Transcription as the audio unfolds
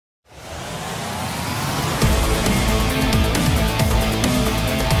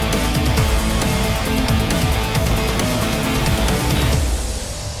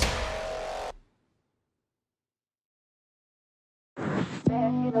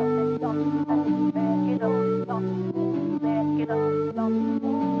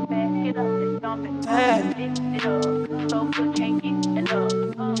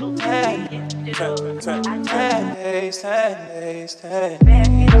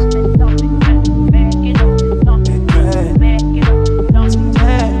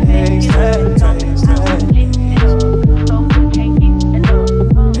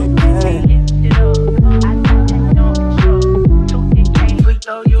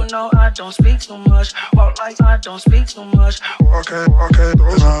You know I don't speak too much. Walk like I don't speak too much. Okay,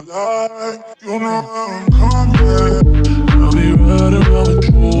 those are lies. You know I'm coming. I'll be riding around with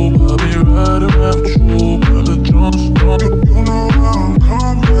you. I'll be riding around with you. Brother Johnson, you know I'm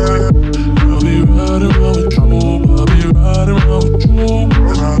coming. I'll be riding around with you. I'll be riding around with you.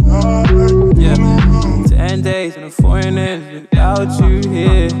 Those are lies. Yeah, 10 days in a foreign end without you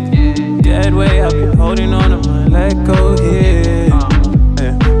here. Dead way, I've been holding on to my let go here.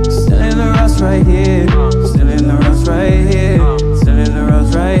 Still in the rust right here. Still in the rust right here. Still in the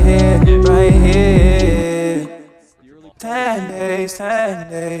rust right here. Right here. 10 days, 10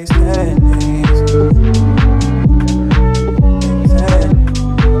 days, 10 days.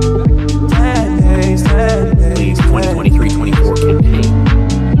 10 days, 10 days. 2023-24 campaign.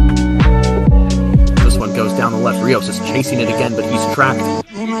 This one goes down the left. Rios is chasing it again, but he's tracked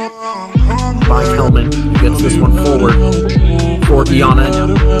by Kellman. He gets this one forward for Guyana.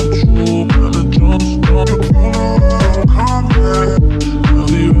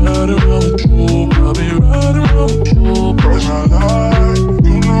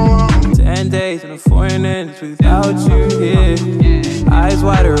 Days in a foreign end without you here. Eyes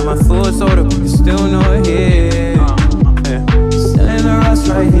wider and my thoughts older, but you're still not here. Still in the rust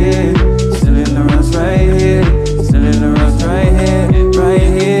right here. Still in the rust right here. Still in the rust right here. Right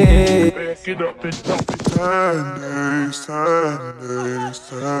here. Back it up and dump it. 10 days.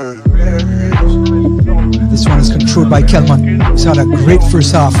 This one is controlled by Kellman. He's had a great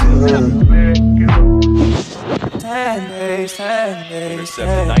first half. 10 days, 10 days,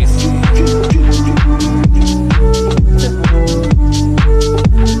 10 nice.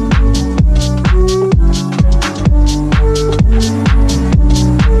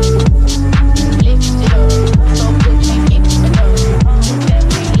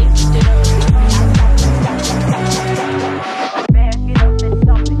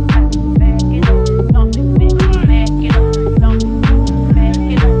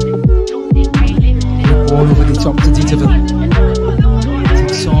 All over the top to Dieterville.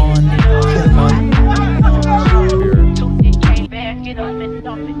 Takes on Kellman.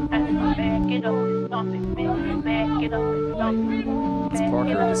 It's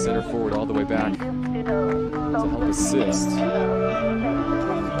Parker, the center forward, all the way back to help assist.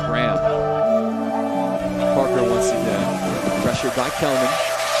 Graham. Parker once again. Pressured by Kellman.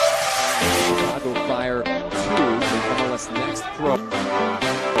 Chicago Fire 2. MLS Next Pro.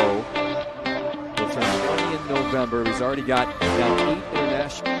 November. He's already got now 8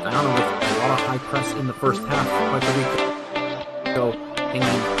 international. Guyana with a lot of high press in the first half, quite the week ago,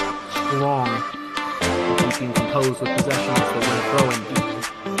 hanging strong, keeping composed with possession as they went a throw in.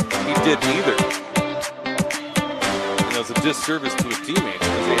 He did neither. And it was a disservice to his teammates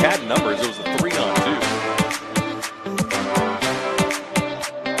because they had numbers. It was a 3-on-2.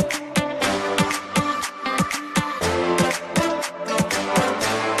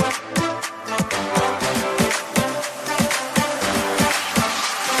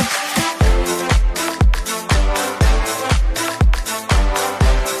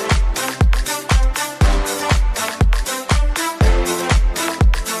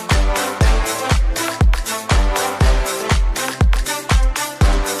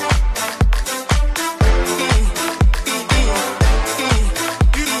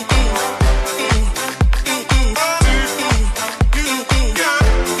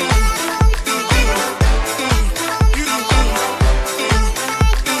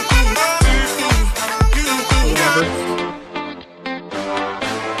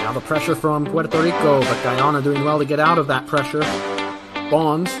 Now the pressure from Puerto Rico, but Guyana doing well to get out of that pressure.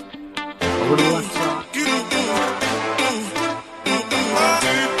 Bonds over to the left side.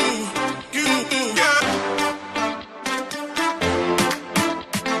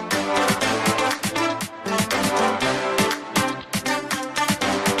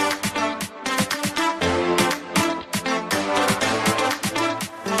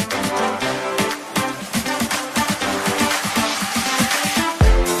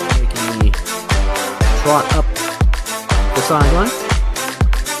 Trot up the sideline,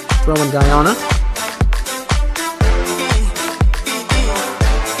 throwing Guyana.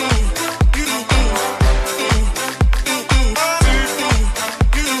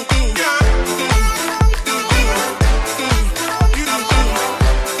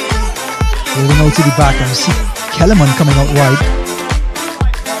 Rolling out to the back and we see Kellman coming out wide.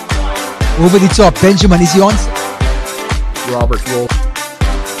 Over the top, Benjamin, is he on? Roberts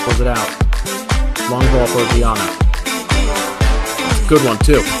pulls it out. Long ball for Guyana. Good one,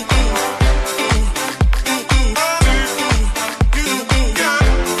 too.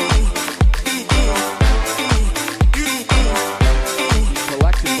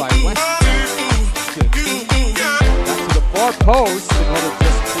 Collected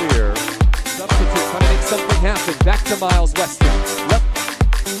to Miles Weston.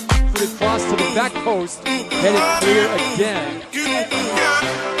 Left-footed cross to the back post. Headed clear again.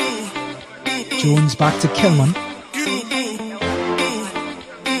 Jones back to Kellman.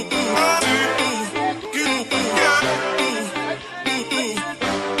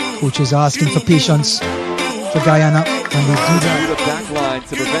 Coach is asking for patience for Guyana, and they do that. The back line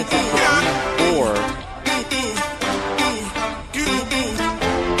to prevent it from